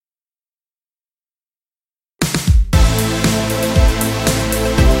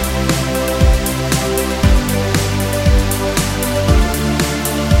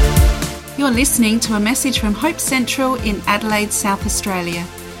You're listening to a message from Hope Central in Adelaide, South Australia.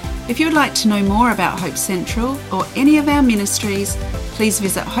 If you would like to know more about Hope Central or any of our ministries, please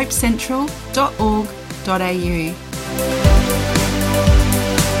visit hopecentral.org.au.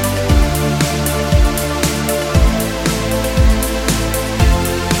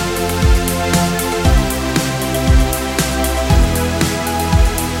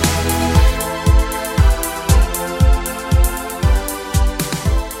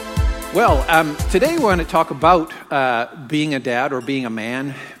 Well, today we want to talk about being a dad or being a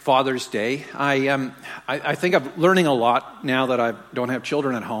man, Father's Day. I think I'm learning a lot now that I don't have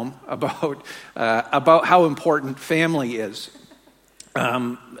children at home about how important family is.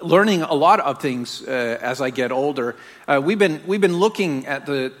 Learning a lot of things as I get older. We've been looking at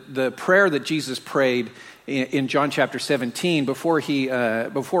the prayer that Jesus prayed in John chapter 17 before he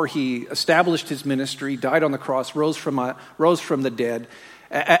established his ministry, died on the cross, rose from the dead.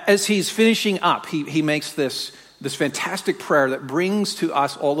 As he's finishing up, he makes this fantastic prayer that brings to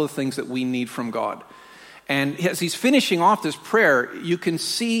us all the things that we need from God. And as he's finishing off this prayer, you can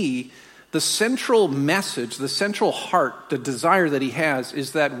see the central message, the central heart, the desire that he has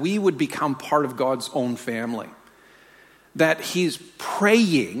is that we would become part of God's own family. That he's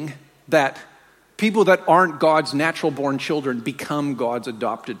praying that people that aren't God's natural-born children become God's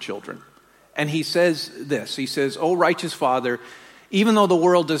adopted children. And he says this, he says, "O righteous Father, even though the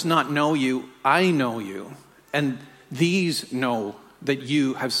world does not know you, I know you, and these know that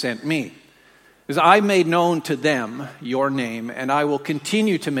you have sent me. Because I made known to them your name, and I will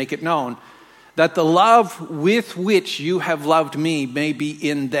continue to make it known, that the love with which you have loved me may be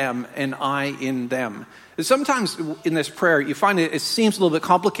in them, and I in them." Sometimes in this prayer, you find it seems a little bit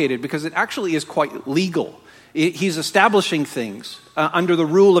complicated because it actually is quite legal. He's establishing things under the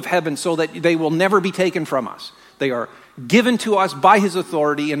rule of heaven so that they will never be taken from us. They are given to us by his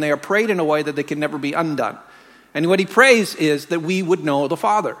authority, and they are prayed in a way that they can never be undone. And what he prays is that we would know the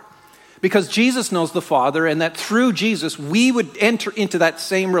Father. Because Jesus knows the Father, and that through Jesus, we would enter into that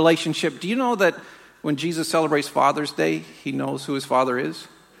same relationship. Do you know that when Jesus celebrates Father's Day, he knows who his Father is?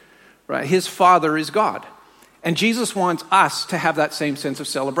 Right? His Father is God. And Jesus wants us to have that same sense of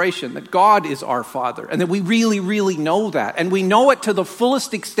celebration, that God is our Father, and that we really, really know that. And we know it to the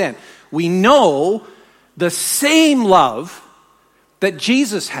fullest extent. We know the same love that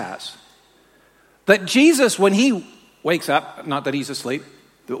Jesus has. That Jesus, when he wakes up, not that he's asleep,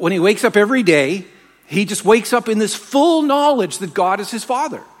 but when he wakes up every day, he just wakes up in this full knowledge that God is his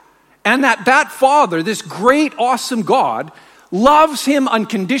Father. And that Father, this great, awesome God, loves him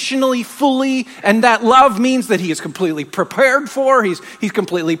unconditionally, fully, and that love means that he is completely prepared for, he's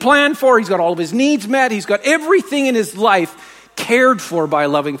completely planned for, he's got all of his needs met, he's got everything in his life cared for by a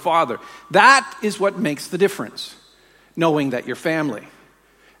loving Father. That is what makes the difference, knowing that you're family.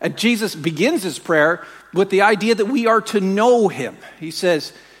 And Jesus begins his prayer with the idea that we are to know him. He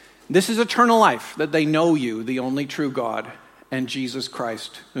says, "This is eternal life, that they know you, the only true God, and Jesus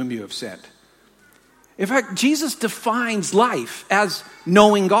Christ, whom you have sent." In fact, Jesus defines life as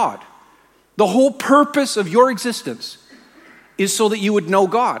knowing God. The whole purpose of your existence is so that you would know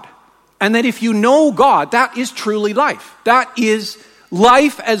God. And that if you know God, that is truly life. That is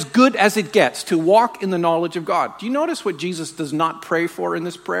life as good as it gets, to walk in the knowledge of God. Do you notice what Jesus does not pray for in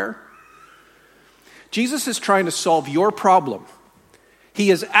this prayer? Jesus is trying to solve your problem. He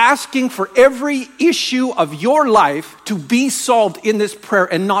is asking for every issue of your life to be solved in this prayer,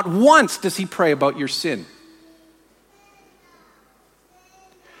 and not once does he pray about your sin.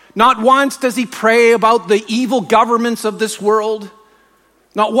 Not once does he pray about the evil governments of this world.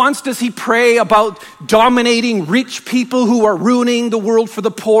 Not once does he pray about dominating rich people who are ruining the world for the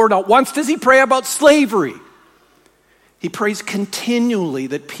poor. Not once does he pray about slavery. He prays continually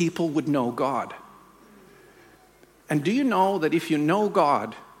that people would know God. And do you know that if you know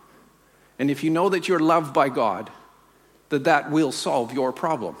God, and if you know that you're loved by God, that will solve your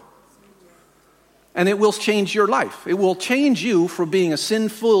problem? And it will change your life. It will change you from being a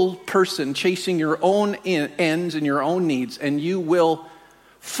sinful person chasing your own ends and your own needs, and you will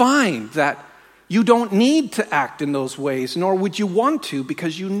find that you don't need to act in those ways, nor would you want to,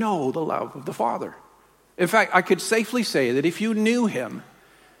 because you know the love of the Father. In fact, I could safely say that if you knew him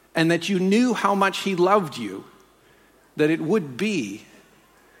and that you knew how much he loved you, that it would be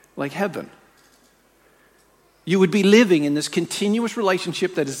like heaven. You would be living in this continuous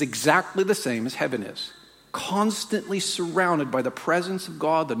relationship that is exactly the same as heaven is, constantly surrounded by the presence of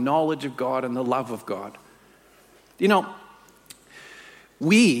God, the knowledge of God, and the love of God. You know,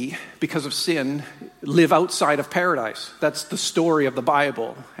 We, because of sin, live outside of paradise. That's the story of the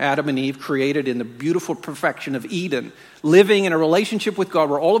Bible. Adam and Eve created in the beautiful perfection of Eden, living in a relationship with God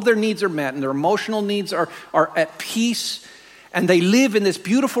where all of their needs are met and their emotional needs are at peace. And they live in this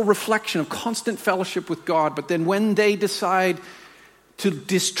beautiful reflection of constant fellowship with God. But then when they decide to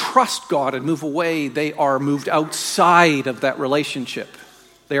distrust God and move away, they are moved outside of that relationship.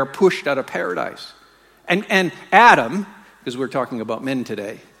 They are pushed out of paradise. And Adam, because we're talking about men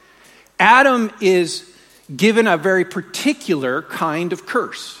today, Adam is given a very particular kind of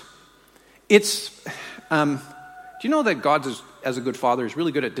curse. It's, do you know that God, as a good father, is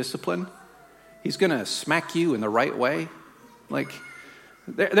really good at discipline? He's going to smack you in the right way. Like,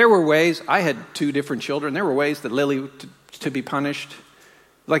 there were ways, I had 2 different children, there were ways that Lily to be punished.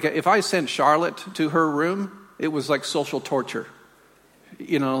 Like, if I sent Charlotte to her room, it was like social torture.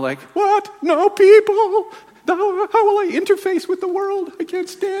 You know, like, what? No people! How will I interface with the world? I can't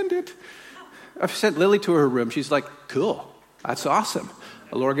stand it. I've sent Lily to her room. She's like, cool, that's awesome.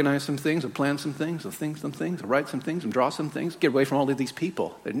 I'll organize some things, I'll plan some things, I'll think some things, I'll write some things, and draw some things. Get away from all of these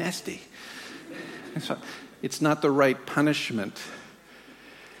people. They're nasty. It's not the right punishment.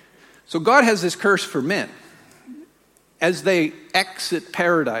 So God has this curse for men. As they exit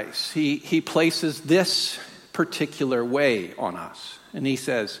paradise, he places this particular way on us. And he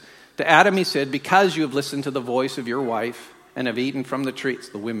says, to Adam he said, because you have listened to the voice of your wife and have eaten from the tree. It's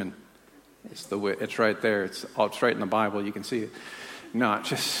the women. It's right there. It's right in the Bible. You can see it. No,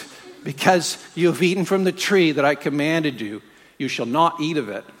 just because you have eaten from the tree that I commanded you, you shall not eat of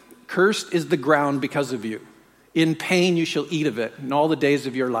it. Cursed is the ground because of you. In pain you shall eat of it in all the days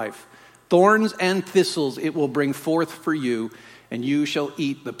of your life. Thorns and thistles it will bring forth for you, and you shall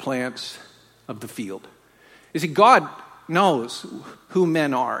eat the plants of the field. You see, God knows who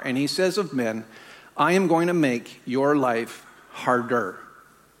men are, and he says of men, I am going to make your life harder.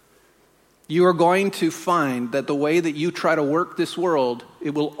 You are going to find that the way that you try to work this world,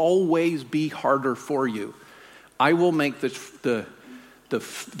 it will always be harder for you. I will make the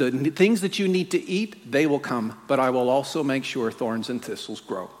things that you need to eat, they will come, but I will also make sure thorns and thistles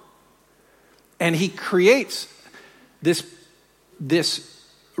grow. And he creates this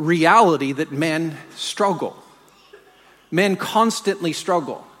reality that men struggle. Men constantly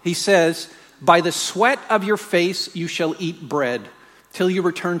struggle. He says, by the sweat of your face you shall eat bread till you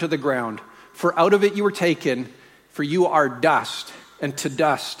return to the ground. For out of it you were taken, for you are dust, and to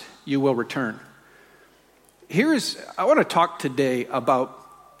dust you will return. I want to talk today about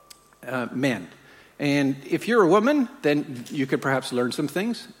men. And if you're a woman, then you could perhaps learn some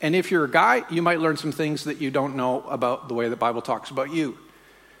things. And if you're a guy, you might learn some things that you don't know about the way the Bible talks about you.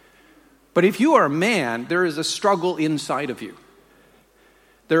 But if you are a man, there is a struggle inside of you.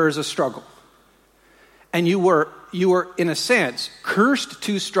 There is a struggle. And you were, in a sense, cursed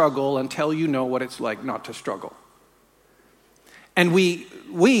to struggle until you know what it's like not to struggle. And we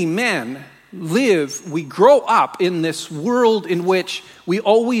men we grow up in this world in which we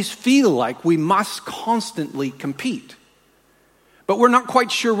always feel like we must constantly compete. But we're not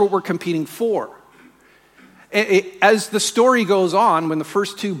quite sure what we're competing for. As the story goes on, when the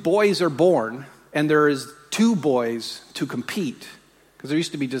first 2 boys are born, and there is 2 boys to compete, because there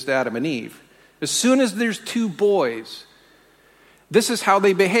used to be just Adam and Eve. As soon as there's 2 boys, this is how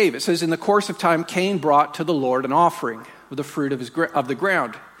they behave. It says, in the course of time, Cain brought to the Lord an offering of the fruit of the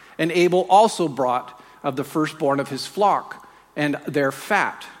ground. And Abel also brought of the firstborn of his flock and their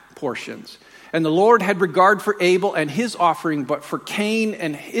fat portions. And the Lord had regard for Abel and his offering, but for Cain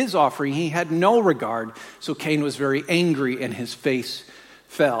and his offering he had no regard. So Cain was very angry and his face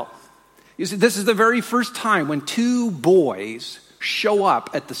fell. You see, this is the very first time when 2 boys show up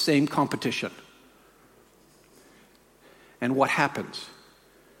at the same competition. And what happens?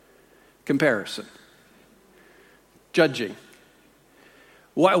 Comparison. Judging.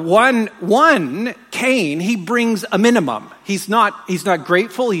 One, Cain, he brings a minimum. He's not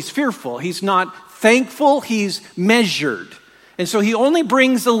grateful, he's fearful. He's not thankful, he's measured. And so he only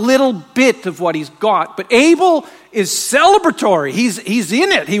brings a little bit of what he's got. But Abel is celebratory. He's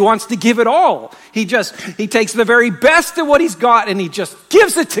in it. He wants to give it all. He takes the very best of what he's got and he just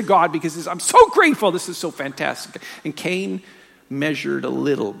gives it to God because he says, I'm so grateful. This is so fantastic. And Cain measured a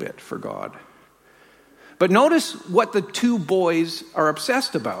little bit for God. But notice what the 2 boys are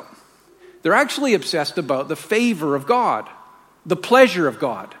obsessed about. They're actually obsessed about the favor of God, the pleasure of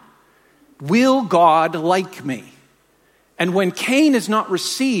God. Will God like me? And when Cain is not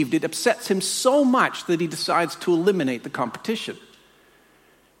received, it upsets him so much that he decides to eliminate the competition.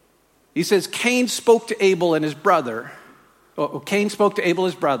 He says, Cain spoke to Abel his brother,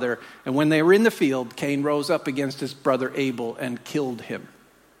 and when they were in the field, Cain rose up against his brother Abel and killed him.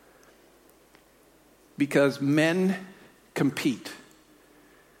 because men compete.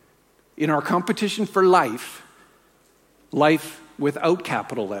 In our competition for life without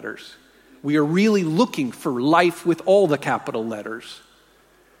capital letters, we are really looking for life with all the capital letters.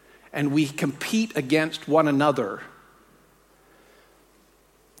 And we compete against one another.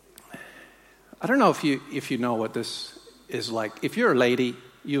 I don't know if you know what this is like. If you're a lady,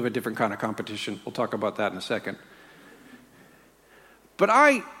 you have a different kind of competition. We'll talk about that in a second. But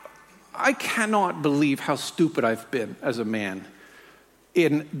I cannot believe how stupid I've been as a man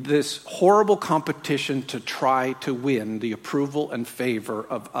in this horrible competition to try to win the approval and favor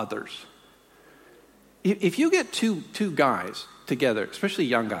of others. If you get two guys together, especially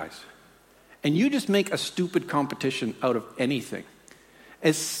young guys, and you just make a stupid competition out of anything,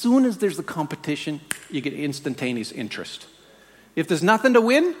 as soon as there's a competition, you get instantaneous interest. If there's nothing to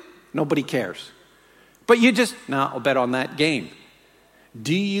win, nobody cares. But you just, I'll bet on that game.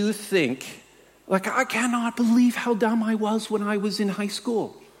 Do you think, I cannot believe how dumb I was when I was in high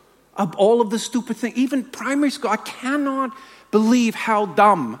school. Of all of the stupid things, even primary school, I cannot believe how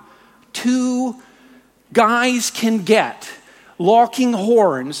dumb two guys can get locking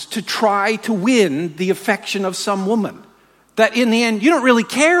horns to try to win the affection of some woman. That in the end, you don't really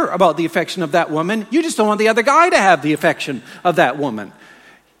care about the affection of that woman. You just don't want the other guy to have the affection of that woman.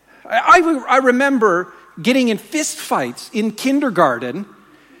 I remember getting in fist fights in kindergarten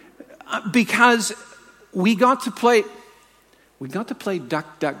because we got to play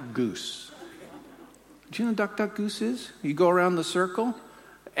Duck, Duck, Goose. Do you know what Duck, Duck, Goose is? You go around the circle,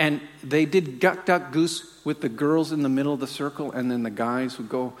 and they did Duck, Duck, Goose with the girls in the middle of the circle, and then the guys would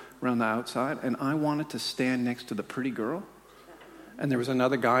go around the outside, and I wanted to stand next to the pretty girl. And there was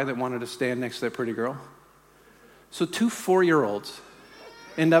another guy that wanted to stand next to that pretty girl. So 2 4-year-olds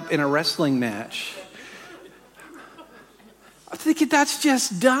end up in a wrestling match. I'm thinking, that's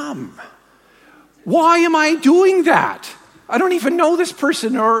just dumb. Why am I doing that? I don't even know this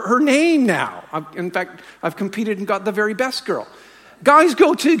person or her name now. In fact, I've competed and got the very best girl. Guys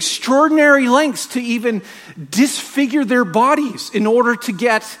go to extraordinary lengths to even disfigure their bodies in order to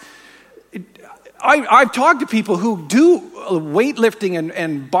get... I've talked to people who do weightlifting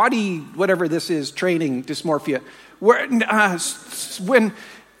and body, whatever this is, training dysmorphia, when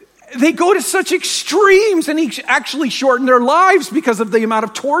they go to such extremes and actually shorten their lives because of the amount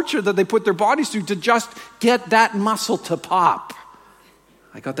of torture that they put their bodies through to just get that muscle to pop.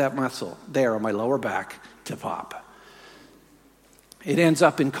 I got that muscle there on my lower back to pop. It ends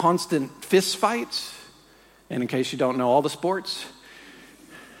up in constant fist fights. And in case you don't know all the sports,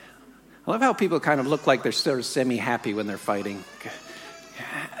 I love how people kind of look like they're sort of semi-happy when they're fighting.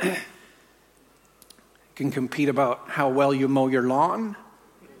 Can compete about how well you mow your lawn.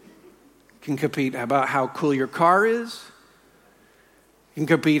 Can compete about how cool your car is. Can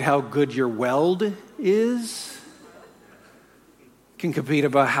compete how good your weld is. Can compete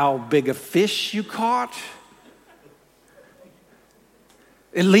about how big a fish you caught.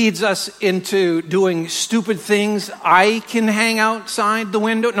 It leads us into doing stupid things. I can hang outside the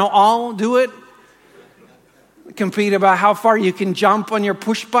window. No, I'll do it. Compete about how far you can jump on your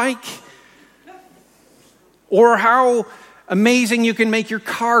push bike. Or how amazing you can make your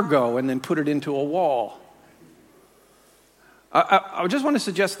car go and then put it into a wall. I just want to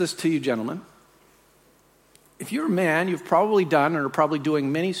suggest this to you, gentlemen. If you're a man, you've probably done or are probably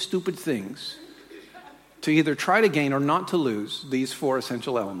doing many stupid things to either try to gain or not to lose these 4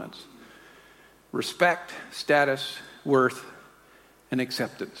 essential elements: respect, status, worth, and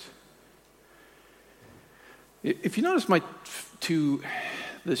acceptance. If you notice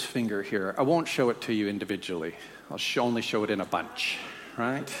this finger here, I won't show it to you individually. I'll only show it in a bunch,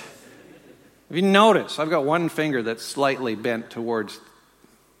 right? If you notice, I've got one finger that's slightly bent towards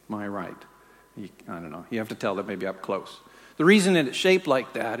my right. I don't know. You have to tell that maybe up close. The reason it's shaped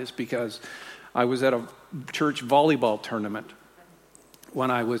like that is because I was at a church volleyball tournament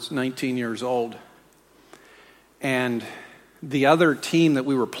when I was 19 years old. And the other team that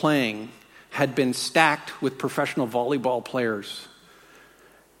we were playing had been stacked with professional volleyball players.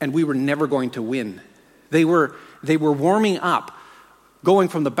 And we were never going to win. They were warming up, going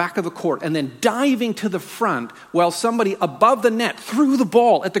from the back of the court and then diving to the front while somebody above the net threw the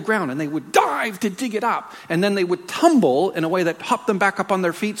ball at the ground, and they would dive to dig it up. And then they would tumble in a way that hopped them back up on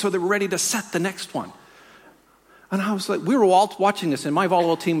their feet so they were ready to set the next one. And I was like, we were all watching this, and my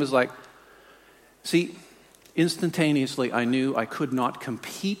volleyball team was like, see, instantaneously I knew I could not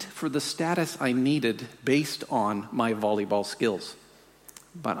compete for the status I needed based on my volleyball skills.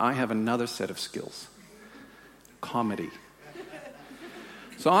 But I have another set of skills: comedy.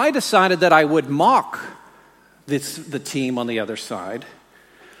 So I decided that I would mock the team on the other side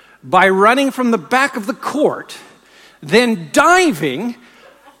by running from the back of the court, then diving,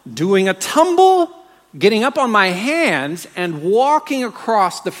 doing a tumble, getting up on my hands, and walking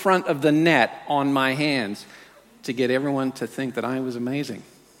across the front of the net on my hands to get everyone to think that I was amazing.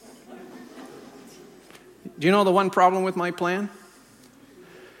 Do you know the one problem with my plan?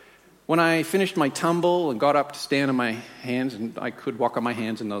 When I finished my tumble and got up to stand on my hands, and I could walk on my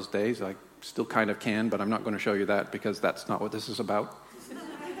hands in those days, I still kind of can, but I'm not going to show you that because that's not what this is about.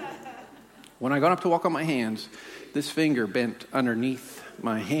 When I got up to walk on my hands, this finger bent underneath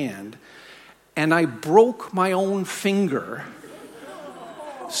my hand, and I broke my own finger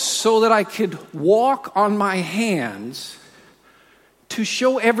so that I could walk on my hands to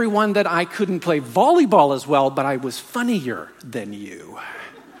show everyone that I couldn't play volleyball as well, but I was funnier than you.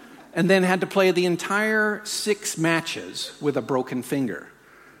 And then had to play the entire 6 matches with a broken finger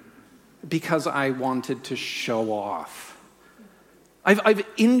because I wanted to show off. I've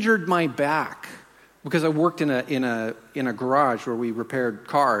injured my back because I worked in a garage where we repaired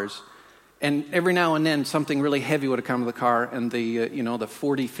cars, and every now and then something really heavy would have come to the car, and the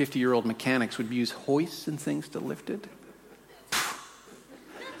 40, 50-year-old mechanics would use hoists and things to lift it.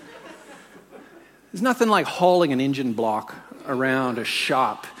 There's nothing like hauling an engine block around a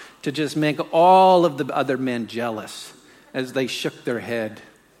shop to just make all of the other men jealous as they shook their head,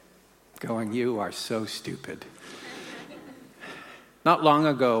 going, "You are so stupid." Not long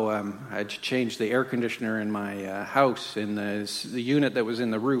ago, I had changed the air conditioner in my house, and the unit that was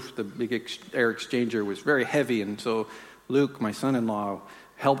in the roof, the big air exchanger, was very heavy, and so Luke, my son-in-law,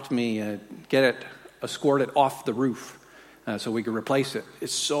 helped me escort it off the roof so we could replace it.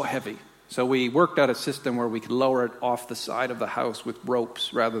 It's so heavy. So we worked out a system where we could lower it off the side of the house with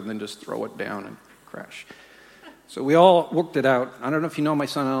ropes rather than just throw it down and crash. So we all worked it out. I don't know if you know my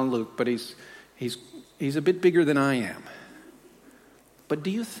son-in-law Luke, but he's a bit bigger than I am. But do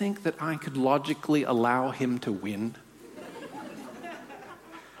you think that I could logically allow him to win?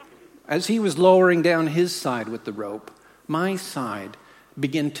 As he was lowering down his side with the rope, my side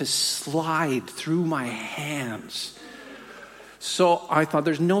began to slide through my hands. So I thought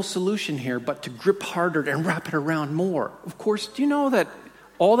there's no solution here but to grip harder and wrap it around more. Of course, do you know that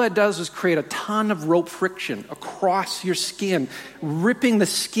all that does is create a ton of rope friction across your skin, ripping the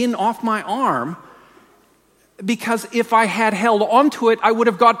skin off my arm, because if I had held onto it, I would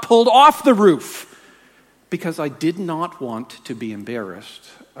have got pulled off the roof, because I did not want to be embarrassed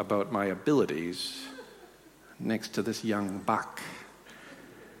about my abilities next to this young buck.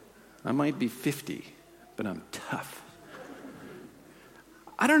 I might be 50, but I'm tough.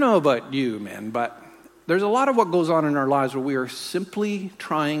 I don't know about you, men, but there's a lot of what goes on in our lives where we are simply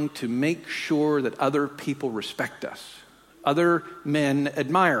trying to make sure that other people respect us. Other men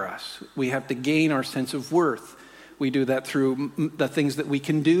admire us. We have to gain our sense of worth. We do that through the things that we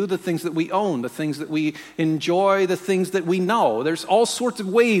can do, the things that we own, the things that we enjoy, the things that we know. There's all sorts of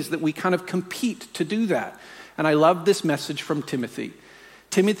ways that we kind of compete to do that. And I love this message from Timothy.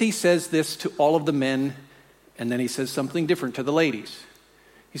 Timothy says this to all of the men, and then he says something different to the ladies.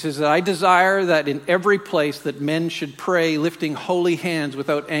 He says that I desire that in every place that men should pray, lifting holy hands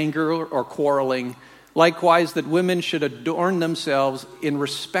without anger or quarreling. Likewise, that women should adorn themselves in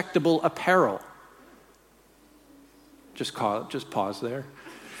respectable apparel. Just pause there.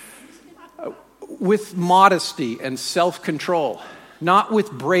 With modesty and self-control, not with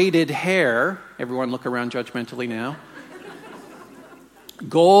braided hair. Everyone look around judgmentally now.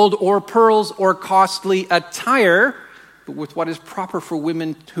 Gold or pearls or costly attire, but with what is proper for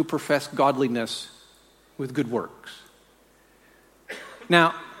women who profess godliness with good works.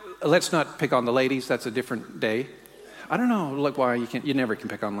 Now, let's not pick on the ladies. That's a different day. I don't know why you never can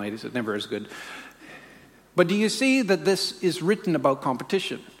pick on ladies. It never is good. But do you see that this is written about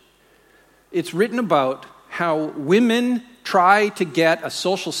competition? It's written about how women try to get a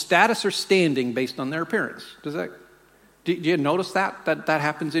social status or standing based on their appearance. Do you notice that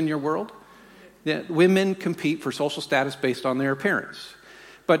happens in your world? That women compete for social status based on their appearance.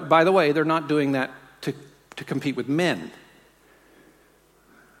 But by the way, they're not doing that to compete with men.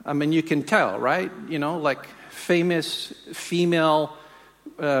 I mean, you can tell, right? You know, like famous female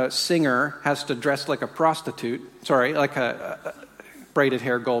singer has to dress like a prostitute. Like a braided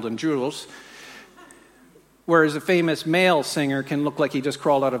hair, gold and jewels. Whereas a famous male singer can look like he just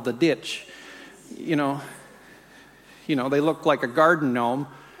crawled out of the ditch. You know, they look like a garden gnome.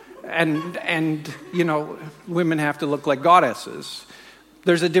 And women have to look like goddesses.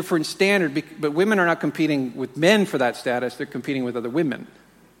 There's a different standard, but women are not competing with men for that status. They're competing with other women.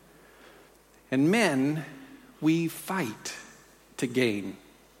 And men, we fight to gain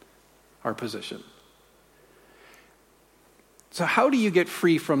our position. So how do you get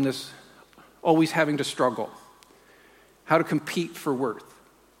free from this always having to struggle? How to compete for worth?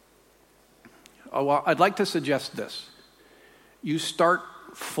 Oh, well, I'd like to suggest this. You start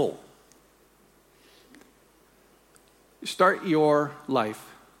full. You start your life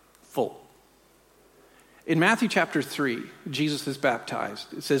full. In Matthew chapter 3, Jesus is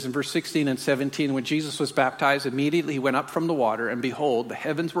baptized. It says in verse 16 and 17, when Jesus was baptized, immediately he went up from the water, and behold, the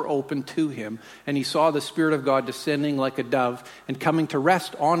heavens were opened to him, and he saw the Spirit of God descending like a dove and coming to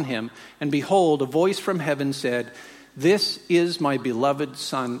rest on him. And behold, a voice from heaven said, "This is my beloved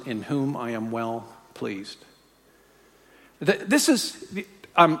Son, in whom I am well pleased." This is,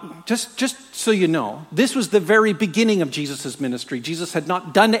 just so you know, this was the very beginning of Jesus' ministry. Jesus had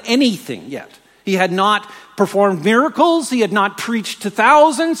not done anything yet. He had not performed miracles. He had not preached to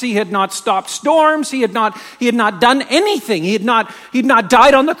thousands. He had not stopped storms. He had not done anything. He had not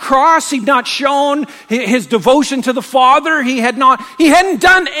died on the cross. He'd not shown his devotion to the Father. He hadn't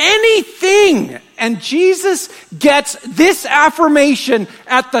done anything. And Jesus gets this affirmation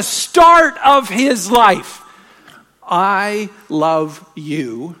at the start of his life. I love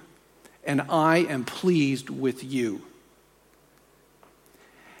you, and I am pleased with you.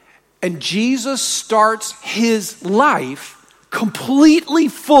 And Jesus starts his life completely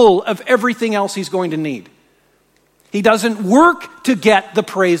full of everything else he's going to need. He doesn't work to get the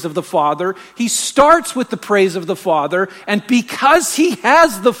praise of the Father. He starts with the praise of the Father, and because he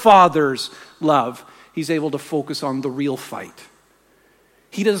has the Father's love, he's able to focus on the real fight.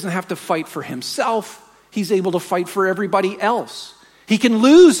 He doesn't have to fight for himself. He's able to fight for everybody else. He can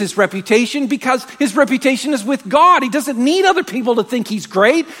lose his reputation because his reputation is with God. He doesn't need other people to think he's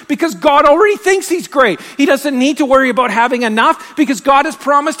great because God already thinks he's great. He doesn't need to worry about having enough because God has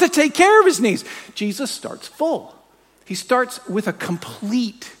promised to take care of his needs. Jesus starts full. He starts with a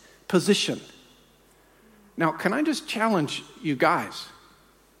complete position. Now, can I just challenge you guys?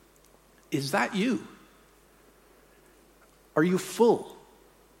 Is that you? Are you full?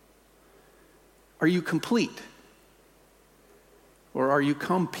 Are you complete? Or are you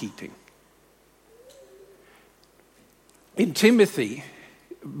competing? In Timothy,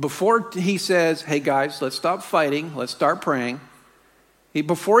 before he says, hey guys, let's stop fighting, let's start praying,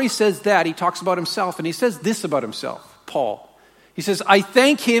 before he says that, he talks about himself, and he says this about himself, Paul. He says, I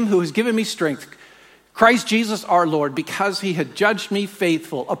thank him who has given me strength, Christ Jesus our Lord, because he had judged me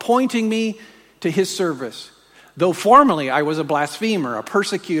faithful, appointing me to his service. Though formerly I was a blasphemer, a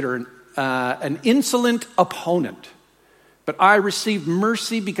persecutor, an insolent opponent. But I received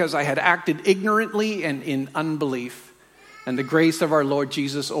mercy because I had acted ignorantly and in unbelief. And the grace of our Lord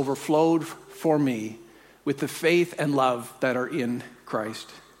Jesus overflowed for me with the faith and love that are in Christ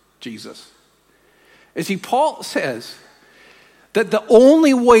Jesus. Paul says that the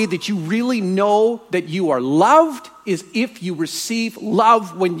only way that you really know that you are loved is if you receive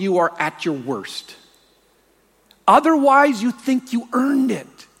love when you are at your worst. Otherwise, you think you earned it.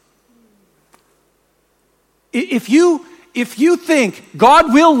 If you think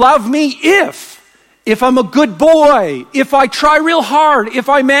God will love me if I'm a good boy, if I try real hard, if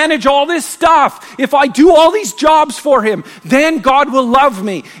I manage all this stuff, if I do all these jobs for him, then God will love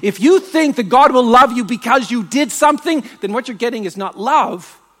me. If you think that God will love you because you did something, then what you're getting is not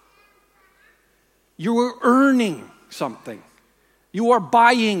love. You are earning something. You are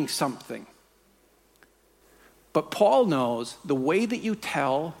buying something. But Paul knows the way that you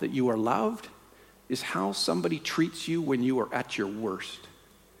tell that you are loved is how somebody treats you when you are at your worst.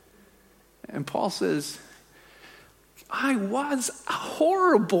 And Paul says, I was a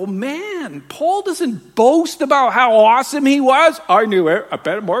horrible man. Paul doesn't boast about how awesome he was. I knew a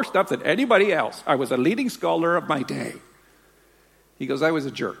bit more stuff than anybody else. I was a leading scholar of my day. He goes, I was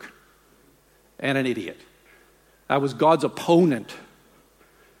a jerk and an idiot. I was God's opponent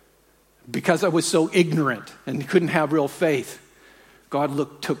because I was so ignorant and couldn't have real faith.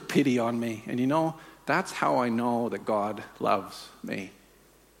 God took pity on me. And that's how I know that God loves me.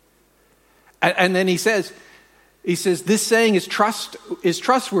 And then he says, this saying is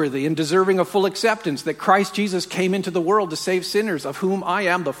trustworthy and deserving of full acceptance, that Christ Jesus came into the world to save sinners, of whom I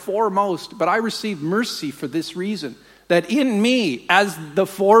am the foremost. But I received mercy for this reason, that in me, as the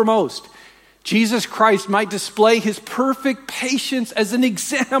foremost, Jesus Christ might display his perfect patience as an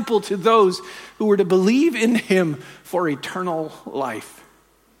example to those who were to believe in him for eternal life.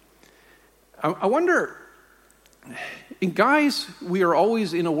 I wonder, guys, we are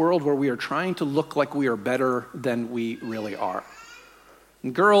always in a world where we are trying to look like we are better than we really are.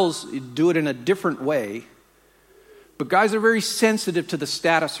 And girls do it in a different way, but guys are very sensitive to the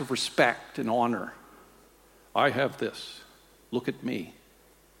status of respect and honor. I have this. Look at me.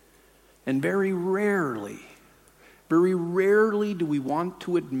 And very rarely very rarely do we want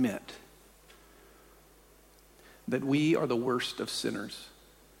to admit that we are the worst of sinners,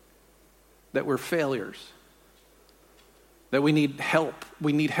 that we're failures, that we need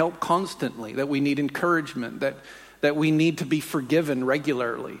help constantly, that we need encouragement, that we need to be forgiven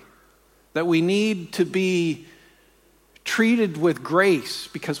regularly, that we need to be treated with grace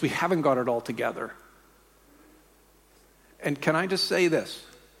because we haven't got it all together. And can I just say this?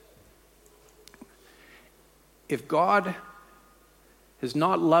 If God has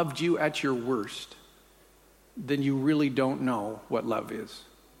not loved you at your worst, then you really don't know what love is.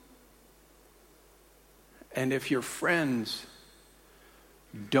 And if your friends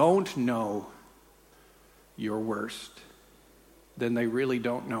don't know your worst, then they really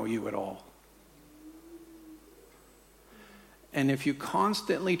don't know you at all. And if you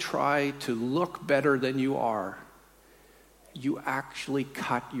constantly try to look better than you are, you actually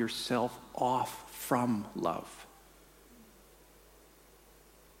cut yourself off from love.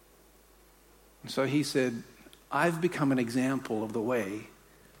 And so he said, I've become an example of the way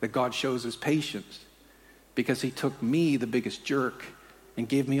that God shows his patience, because he took me, the biggest jerk, and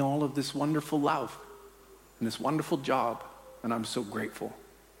gave me all of this wonderful love and this wonderful job, and I'm so grateful.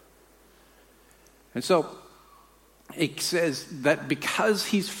 And so it says that because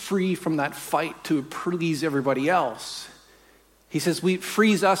he's free from that fight to please everybody else, he says,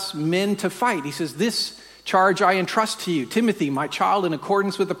 frees us men to fight. He says, this charge I entrust to you, Timothy, my child, in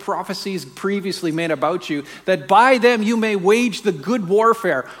accordance with the prophecies previously made about you, that by them you may wage the good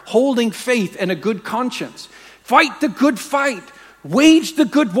warfare, holding faith and a good conscience. Fight the good fight. Wage the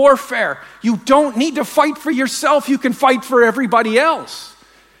good warfare. You don't need to fight for yourself. You can fight for everybody else.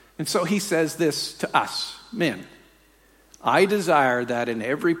 And so he says this to us, men. I desire that in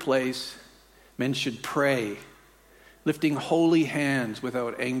every place men should pray, lifting holy hands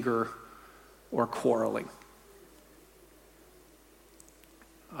without anger or quarreling.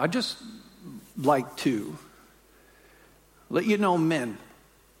 I'd just like to let you know, men,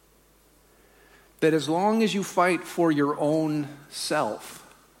 that as long as you fight for your own self,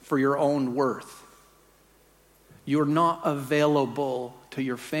 for your own worth, you're not available to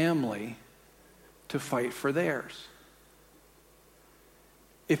your family to fight for theirs.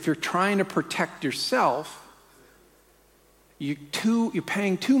 If you're trying to protect yourself, you're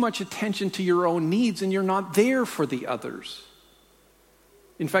paying too much attention to your own needs, and you're not there for the others.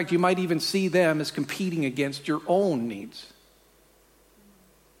 In fact, you might even see them as competing against your own needs.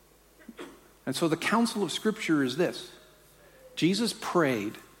 And so the counsel of Scripture is this. Jesus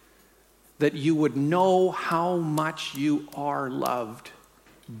prayed that you would know how much you are loved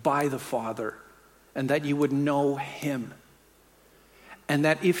by the Father, and that you would know him. And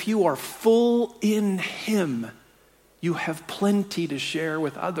that if you are full in him, you have plenty to share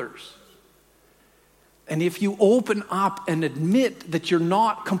with others. And if you open up and admit that you're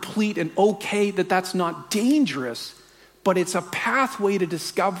not complete and okay, that's not dangerous, but it's a pathway to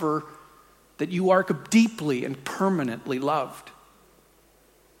discover that you are deeply and permanently loved.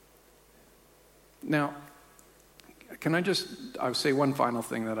 Now, I'll say one final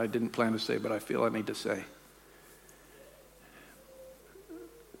thing that I didn't plan to say, but I feel I need to say.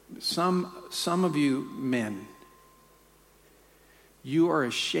 Some of you men, you are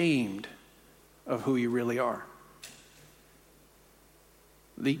ashamed of who you really are.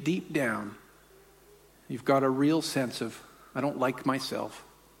 Deep down, you've got a real sense of, I don't like myself,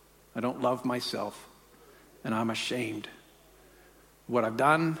 I don't love myself, and I'm ashamed of what I've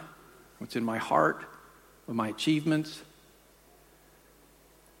done, what's in my heart, of my achievements.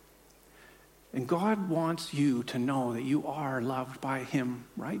 And God wants you to know that you are loved by him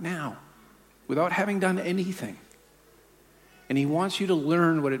right now, without having done anything. And he wants you to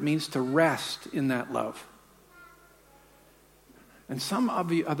learn what it means to rest in that love. And some of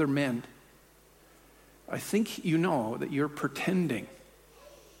the other men, I think you know that you're pretending.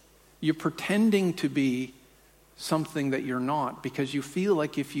 You're pretending to be something that you're not, because you feel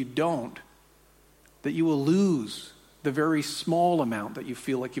like if you don't, that you will lose the very small amount that you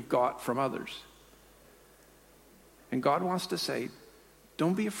feel like you've got from others. And God wants to say,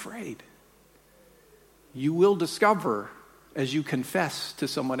 don't be afraid. You will discover, as you confess to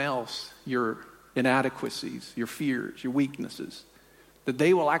someone else your inadequacies, your fears, your weaknesses, that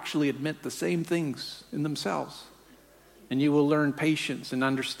they will actually admit the same things in themselves. And you will learn patience and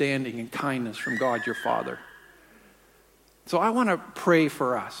understanding and kindness from God your Father. So I want to pray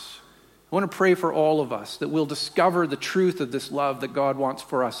for us. I want to pray for all of us that we'll discover the truth of this love that God wants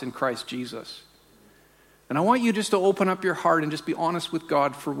for us in Christ Jesus. And I want you just to open up your heart and just be honest with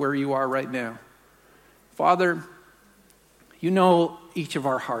God for where you are right now. Father, you know each of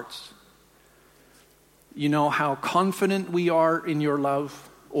our hearts. You know how confident we are in your love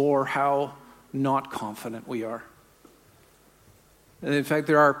or how not confident we are. And in fact,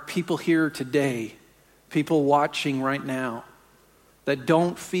 there are people here today, people watching right now, that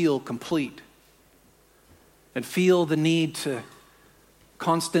don't feel complete and feel the need to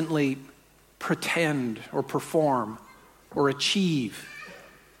constantly pretend or perform or achieve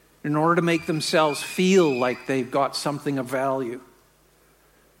in order to make themselves feel like they've got something of value.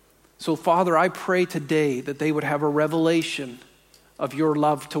 So, Father, I pray today that they would have a revelation of your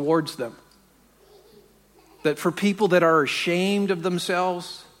love towards them. That for people that are ashamed of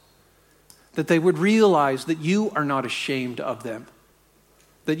themselves, that they would realize that you are not ashamed of them.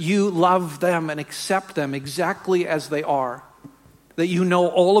 That you love them and accept them exactly as they are. That you know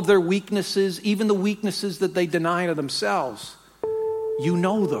all of their weaknesses, even the weaknesses that they deny to themselves. You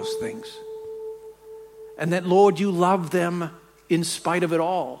know those things. And that, Lord, you love them in spite of it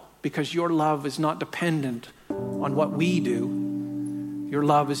all, because your love is not dependent on what we do. Your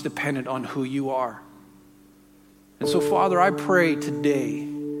love is dependent on who you are. And so, Father, I pray today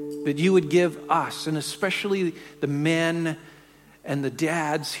that you would give us, and especially the men and the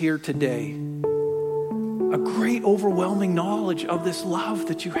dads here today, a great overwhelming knowledge of this love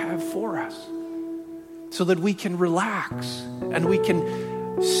that you have for us, so that we can relax and we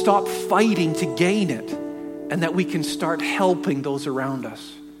can stop fighting to gain it, and that we can start helping those around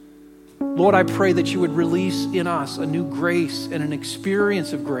us. Lord, I pray that you would release in us a new grace and an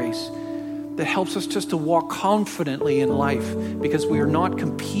experience of grace that helps us just to walk confidently in life, because we are not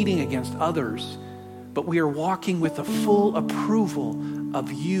competing against others, but we are walking with the full approval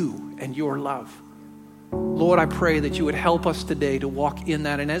of you and your love. Lord, I pray that you would help us today to walk in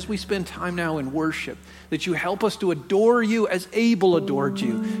that. And as we spend time now in worship, that you help us to adore you as Abel adored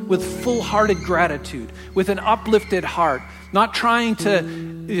you, with full-hearted gratitude, with an uplifted heart, not trying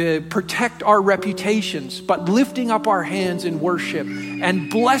to protect our reputations, but lifting up our hands in worship and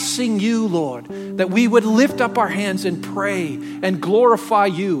blessing you, Lord, that we would lift up our hands and pray and glorify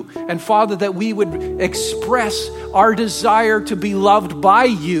you. And Father, that we would express our desire to be loved by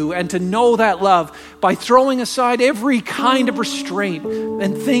you and to know that love by throwing aside every kind of restraint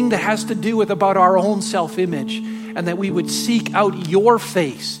and thing that has to do with about our own self-image, and that we would seek out your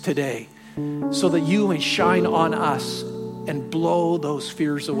face today so that you may shine on us and blow those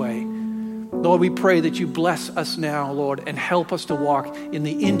fears away. Lord, we pray that you bless us now, Lord, and help us to walk in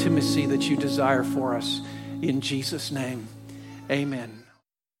the intimacy that you desire for us. In Jesus' name, amen.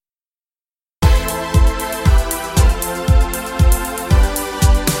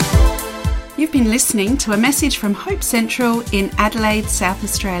 You've been listening to a message from Hope Central in Adelaide, South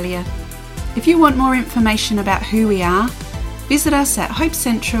Australia. If you want more information about who we are, visit us at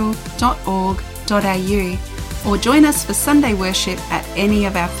hopecentral.org.au or join us for Sunday worship at any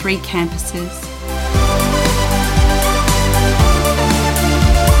of our 3 campuses.